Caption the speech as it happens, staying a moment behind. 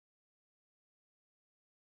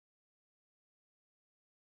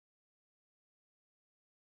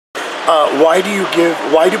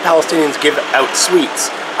Why do Palestinians give out sweets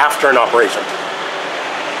after an operation?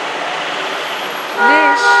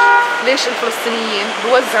 ليش الفلسطينيين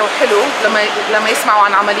بوزعوا حلو لما يسمعوا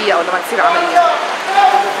عن عملية أو لما تصير عملية؟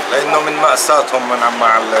 لأنه من مأساتهم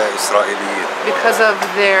مع الإسرائيليين. Because of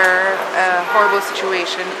their horrible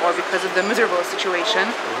situation, or because of the miserable situation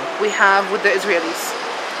we have with the Israelis.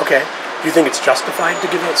 Okay. Do you think it's justified to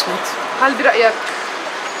give out sweets? هل برأيك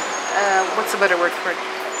what's a better word for it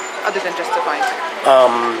other than justified?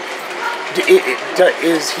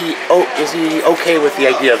 Is he okay with the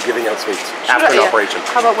idea of giving out sweets after an operation?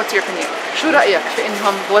 How about what's your opinion? شو رأيك في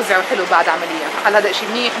إنهم بوزعوا حلو بعد عملية؟ هل هذا شيء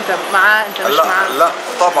منيح؟ أنت معاه؟ أنت مش معاه؟ لا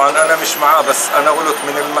طبعا أنا مش معاه، بس أنا قلت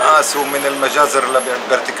من المآسي ومن المجازر اللي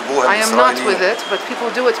بيرتكبوها الإسرائيليين. I am not with it, but people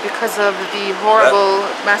do it because of the horrible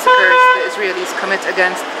massacres the Israelis commit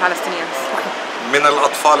against Palestinians. من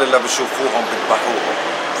الأطفال اللي بشوفوهم بيذبحوهم.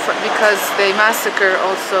 Because they massacre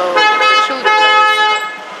also the children.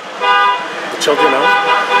 The children of?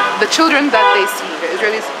 The children that they see, the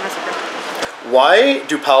Israelis massacre. Why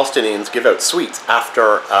do Palestinians give out sweets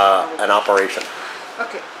after an operation?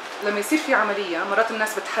 Okay, لما يصير في عملية مرات الناس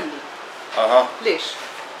بتحلي. ليش؟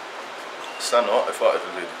 استنى وقف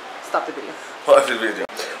الفيديو. Stop the video. وقف الفيديو.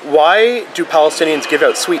 Why do Palestinians give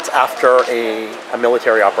out sweets after a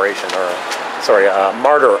military operation, or sorry, a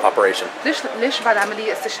martyr operation? ليش بعد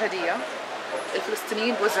عملية استشهادية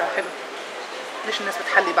الفلسطينيين بوزعوا حلو؟ ليش الناس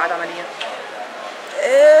بتحلي بعد عملية؟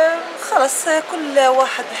 خلص كل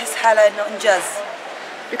واحد بحس حاله إنه إنجاز.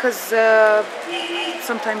 Because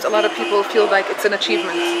sometimes a lot of people feel like it's an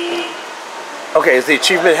achievement. Okay, is the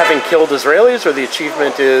achievement having killed Israelis, or the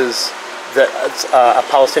achievement is that a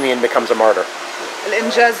Palestinian becomes a martyr?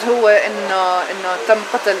 الإنجاز هو إنه تم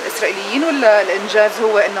قتل الإسرائيليين، ولا الإنجاز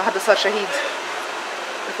هو إنه هذا صار شهيد؟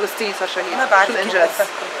 الفلسطيني صار شهيد. ما بعرف شو الإنجاز؟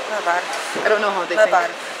 ما بعرف. I don't know how they ما think.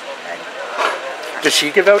 بعرف. Does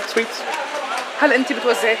she give out sweets? هل أنت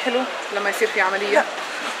بتوزعي حلو لما يصير في عملية؟ لا.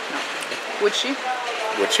 Would she?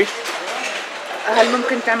 Would she? هل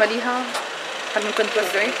ممكن تعمليها؟ هل ممكن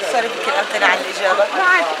توزعي؟ صار يمكن أمتنع عن الإجابة.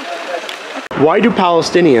 Why do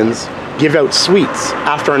Palestinians give out sweets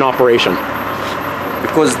after an operation?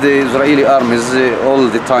 Because the Israeli armies all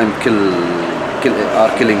the time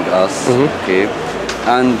are killing us, okay,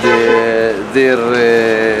 and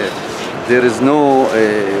there is no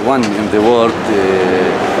one in the world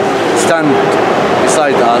stand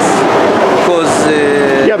beside us, because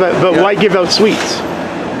but why give out sweets?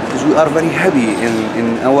 Because we are very happy in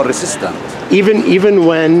our resistance. Even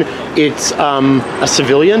when it's a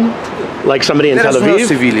civilian, like somebody in Tel Aviv. There is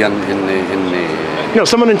no civilian in No,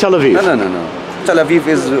 someone in Tel Aviv. No. Tel Aviv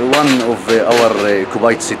is one of our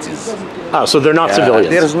occupied cities. Ah, so they're not civilians.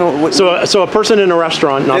 There is no. So a person in a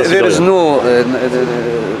restaurant, not a civilian. There is no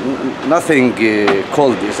nothing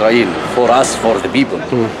called Israel for us, for the people.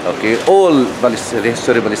 Okay, all the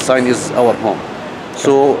history of Palestine is our home.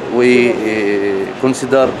 So we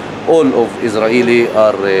consider all of Israeli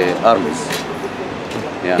are armies.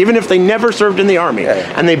 Yeah. Even if they never served in the army,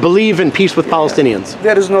 and they believe in peace with Palestinians.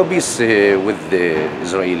 There is no peace with the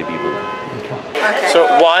Israeli people. Okay. So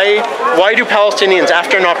why do Palestinians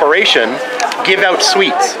after an operation give out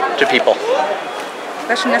sweets to people?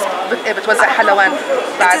 ليش الناس بتوزع حلوان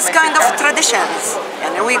بعد؟ It is kind of traditions.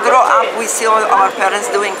 And we grow up, we see all our parents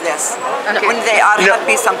doing this. Okay. When they are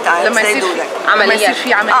happy sometimes they do that. لما يصير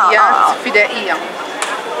في عمليات فدائية.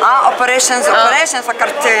 Operations,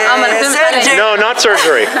 فكرت surgery. No, not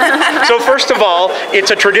surgery. So first of all, it's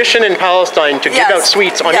a tradition in Palestine to give out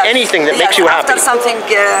sweets on anything that makes you happy. After something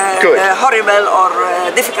horrible or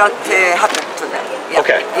difficult happened to them. Yeah.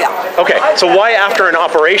 Okay. Yeah. Okay. So why after an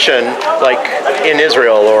operation, like in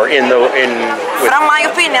Israel or From my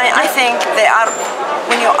opinion, I think they are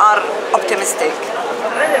when you are optimistic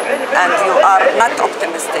and you are not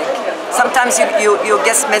optimistic. Sometimes you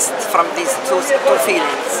get missed from these two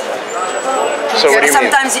feelings. So what do you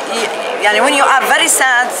sometimes mean? when you are very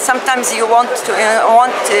sad, sometimes you want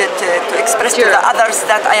to express to the others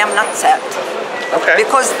that I am not sad. Okay.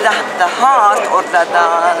 Because the heart or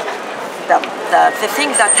the thing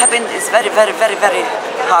that happened is very, very, very, very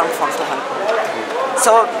harmful to him.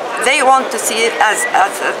 So they want to see it as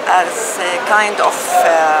a kind of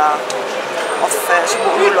شو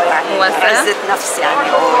بيقولوا يعني عزة نفس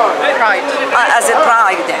يعني pride. As a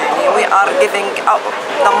pride يعني we are giving up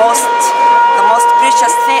the most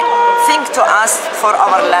precious thing to us for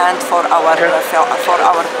our land, for our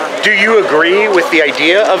Do you agree with the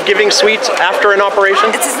idea of giving sweets after an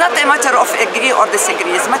operation? It is not a matter of agree or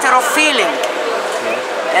disagree, it's a matter of feeling.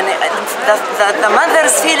 And the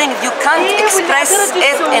mother's feeling, you can't express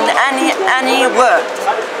it in any word.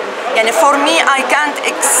 يعني for me I can't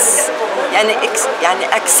يعني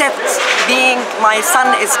accept being my son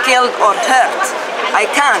is killed or hurt. I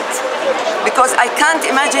can't, because I can't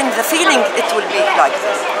imagine the feeling it will be like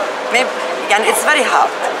this. Maybe يعني it's very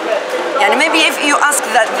hard. يعني maybe if you ask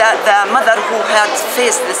the mother who had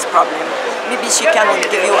faced this problem, maybe she can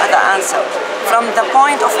give you other answer from the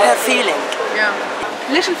point of her feeling.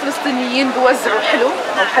 ليش الفلسطينيين بيوزعوا حلو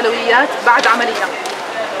أو حلويات بعد عملية؟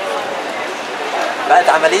 بعد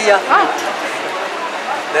عملية؟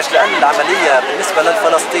 ليش؟ لأن العملية بالنسبة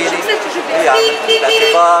للفلسطيني هي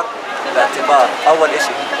باعتبار أول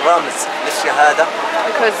شيء رمز للشهادة.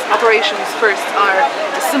 Because operations first are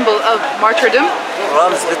a symbol of martyrdom.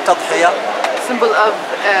 رمز للتضحية. Symbol of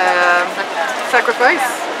sacrifice.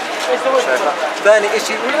 ثاني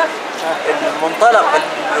شيء المنطلق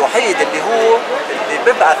الوحيد اللي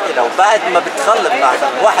بيبعث له بعد ما بتخلص مثلا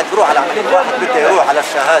واحد بيروح على عملية، واحد بده يروح على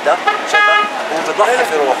الشهادة، شايفة؟ هو بيضحي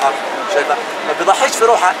في روحه، شايفة؟ ما بيضحيش في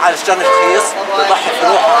روحه علشان رخيص، بيضحي في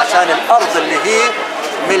روحه عشان الأرض اللي هي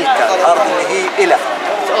ملكه، الأرض اللي هي إله.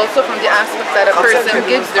 Also from the aspect that a person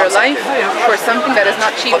gives their life for something that is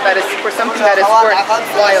not cheap, that is for something that is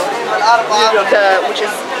worthwhile, which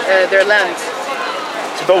is their land.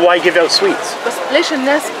 But why give out sweets? بس ليش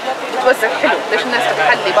الناس بتوزع حلو؟ ليش الناس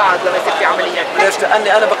بتحلي بعض لما يصير في عملية؟ ليش؟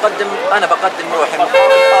 لأني أنا بقدم روحي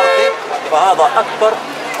مقابل أرضي، فهذا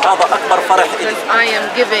أكبر فرح إلي. I am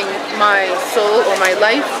giving my soul or my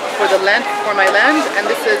life for the land, for my land, and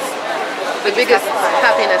this is the biggest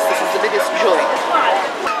happiness. This is the biggest joy.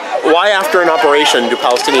 Why after an operation do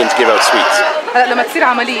Palestinians give out sweets? هلا لما تصير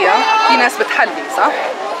عملية في ناس بتحلي صح؟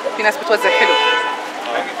 في ناس بتوزع حلو.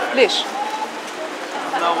 ليش؟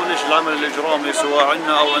 أول شيء العمل الإجرامي سواء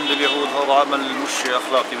عندنا أو عند اليهود هذا عمل مش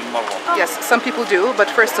أخلاقي بالمرة. Yes, some people do, but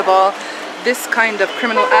first of all, this kind of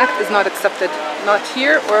criminal act is not accepted, not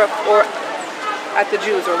here or at the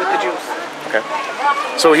Jews or with the Jews. Okay.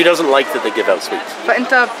 So he doesn't like that they give out sweets.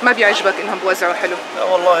 فأنت ما بيعجبك إنهم بوزعوا حلو. لا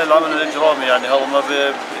والله العمل الإجرامي يعني هذا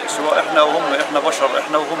ما سواء إحنا وهم، إحنا بشر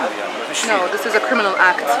إحنا وهم يعني ما فيش شيء. No, this is a criminal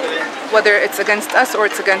act, whether it's against us or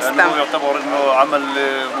it's against them. لأنه يعتبر إنه عمل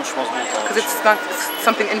مش مضبوط. Because it's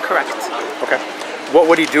something incorrect. Okay. What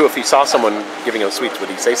would he do if he saw someone giving out sweets? Would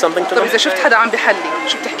he say something to طب them? إذا شفت حدا عم بيحلي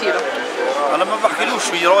شو بتحكي له؟ أنا ما بحكيلوش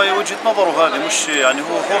في رأي وجهة نظره هذه، مش يعني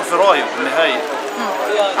هو حر في رأيه بالنهاية.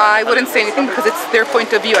 I wouldn't say anything because it's their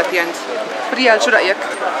point of view at the end. ريال شو رأيك؟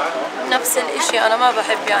 نفس الاشي أنا ما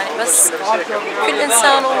بحب يعني، بس كل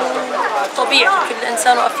إنسان وطبيعته، كل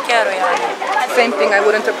إنسان وأفكاره يعني. Same thing, I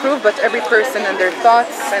wouldn't approve, but every person and their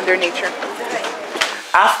thoughts and their nature.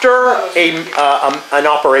 After an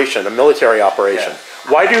operation, a military operation,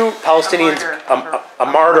 why do Palestinians a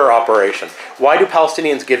martyr operation? Why do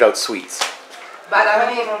Palestinians give out sweets?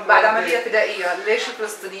 بعد عملية فدائية ليش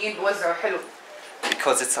الفلسطينيين بوزعوا حلو؟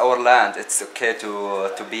 Because it's our land, it's okay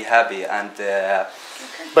to be happy and.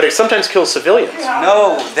 But it sometimes kills civilians. No,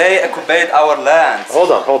 they occupied our land.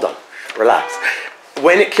 Hold on, relax.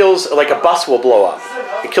 When it kills, like a bus will blow up,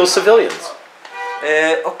 it kills civilians.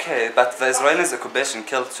 Okay, but the Israeli occupation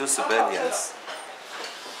killed 2 civilians.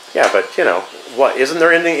 Yeah, but you know, what isn't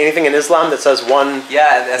there anything in Islam that says one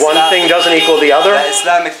thing doesn't equal the other? The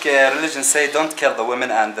Islamic religion say don't kill the women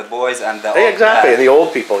and the boys and the old exactly, and the old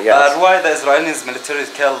people, yes. But why the Israelis military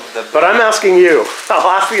killed the? But I'm asking you.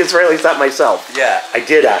 I'll ask the Israelis that myself. Yeah. I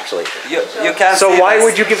did actually. You can't. So why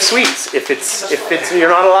would you give sweets if it's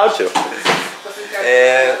you're not allowed to?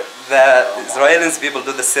 The Israeli people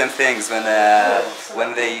do the same things when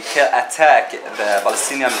they attack the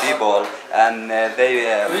Palestinian people and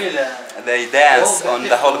they dance on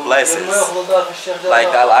the holy places like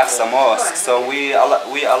the Al-Aqsa Mosque. So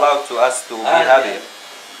we allow to us to be happy.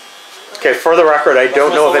 Okay, for the record, I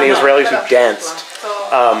don't know of any Israelis who danced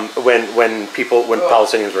when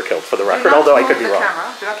Palestinians were killed. For the record, although I could be wrong.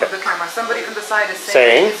 Do not put the camera. Somebody from the side is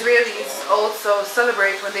saying Israelis also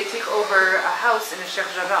celebrate when they take over a house in Sheikh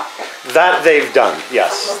Jarrah. That they've done,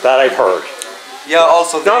 yes, that I've heard. Yeah,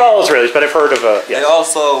 also not all Israelis, but I've heard of yes. They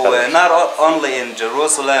also not only in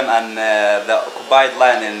Jerusalem and the occupied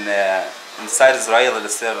land inside Israel,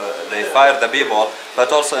 they fire the people, but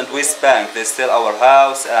also in West Bank, they steal our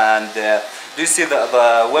house. And do you see the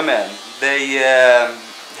women? They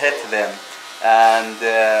hit them and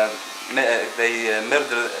they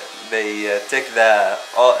murder. They take the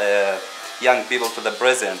young people to the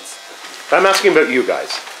prison. But I'm asking about you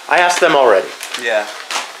guys. I asked them already. Yeah.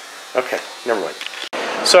 Okay, never mind.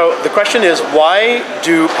 So the question is, why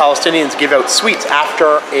do Palestinians give out sweets after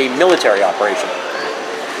a military operation?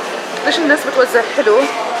 ليش الناس بتوزع حلو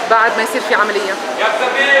بعد ما يصير في عملية؟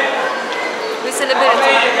 We celebrate.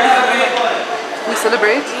 We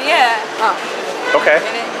celebrate? Yeah. Okay.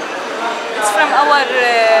 It's from our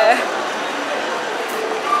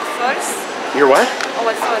force. Your what?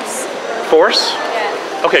 Our force. Force?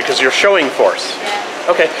 Yeah. Okay, because you're showing force. Yeah.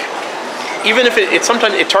 Okay. Even if it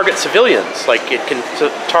sometimes it targets civilians, like it can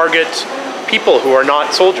target people who are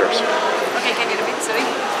not soldiers. Okay, can you repeat? Sorry.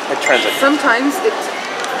 I translate. Sometimes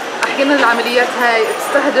أحيانا العمليات هاي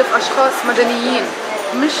تستهدف أشخاص مدنيين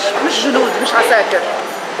مش جنود مش عساكر.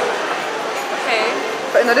 Okay.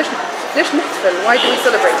 فإنه ليش نحتفل? Why do we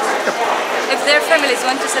celebrate? If their families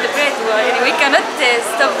want to celebrate, we cannot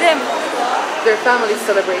stop them. Their families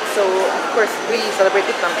celebrate, so of course we celebrate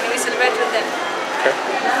with them. And we celebrate with them. Okay.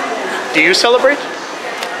 Do you celebrate?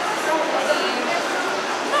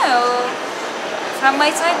 No. From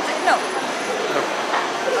my side, no.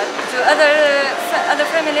 But to other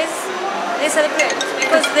families, they celebrate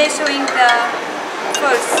because they're showing the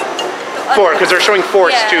force. Because they're showing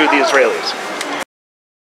force to the Israelis.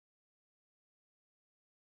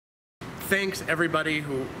 Thanks everybody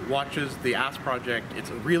who watches the Ask Project. It's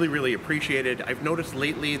really, really appreciated. I've noticed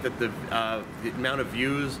lately that the amount of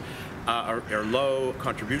views are low,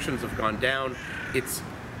 contributions have gone down. It's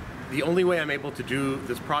the only way I'm able to do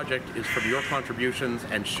this project is from your contributions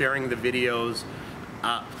and sharing the videos.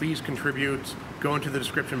 Please contribute. Go into the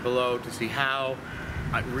description below to see how.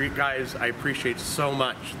 Guys, I appreciate so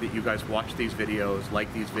much that you guys watch these videos,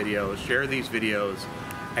 like these videos, share these videos,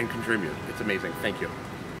 and contribute. It's amazing. Thank you.